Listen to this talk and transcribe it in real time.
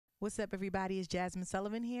What's up, everybody? It's Jazmine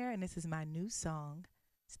Sullivan here, and this is my new song,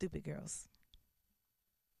 Stupid Girls.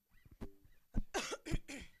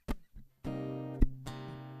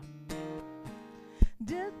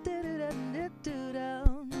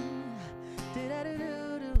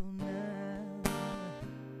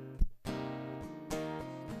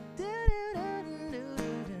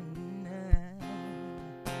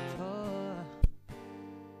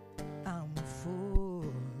 I'm a fool,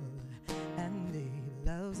 and he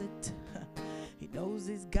loves it. He knows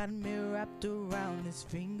he's got me wrapped around his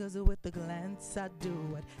fingers with a glance. I do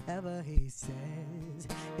whatever he says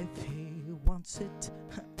if he wants it.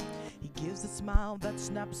 He gives a smile that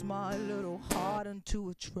snaps my little heart into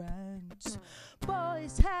a trance.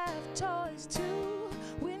 Boys have toys too,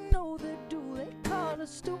 we know they do. They call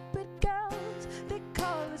us stupid girls, they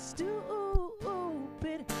call us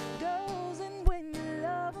stupid girls. And when you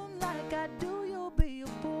love them like I do, you'll be a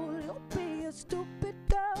fool, you'll be a stupid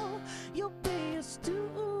girl, you'll be a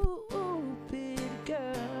stupid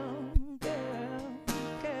girl, girl.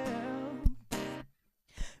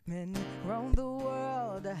 Men round the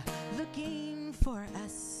world looking for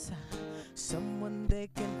us, someone they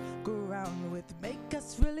can go around with, make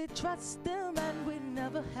us really trust them, and we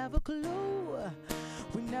never have a clue.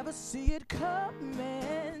 We never see it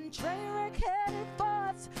coming, train wreck headed for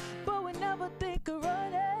us, but we never think of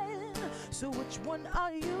running. So which one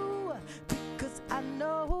are you? Because I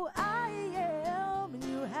know who I am, and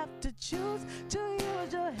you have to choose to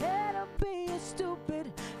use your head or be a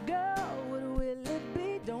stupid girl. What will it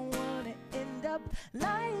be? Don't wanna end up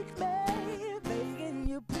like me, begging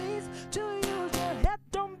you please to use your head.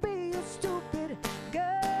 Don't be a stupid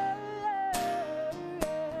girl.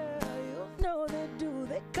 You know they do,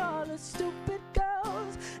 they call us stupid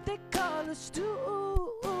girls, they call us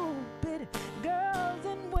stupid girls.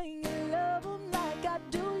 And when you love them like I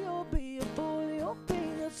do, you'll be a fool, you'll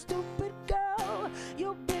be a stupid girl,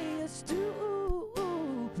 you'll be a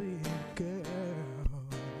stupid girl.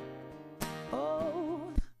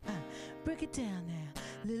 Oh, break it down now.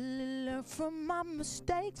 Learn from my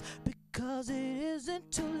mistakes, because it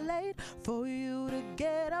isn't too late for you to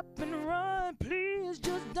get up and run. Please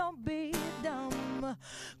just don't be dumb,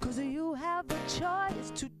 cause you have a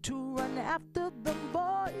choice to run after the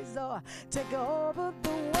boys or take over the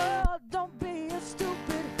world. Don't be a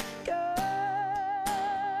stupid girl.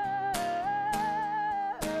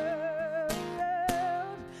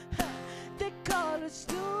 They call us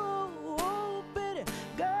stupid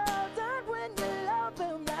girls, and when you love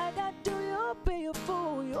them like I do, you'll be a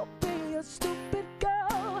fool, you'll be a stupid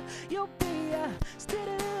girl, you'll be a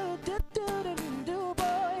do.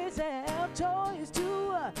 Boys have toys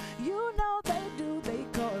too, you know they do. They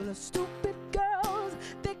call us stupid girls,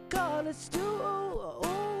 they call us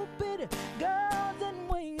stupid girls. And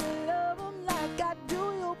when you love them like I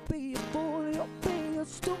do, you'll be a fool, you'll be a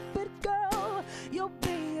stupid girl, you'll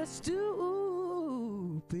be a stupid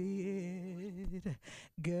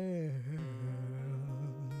girl.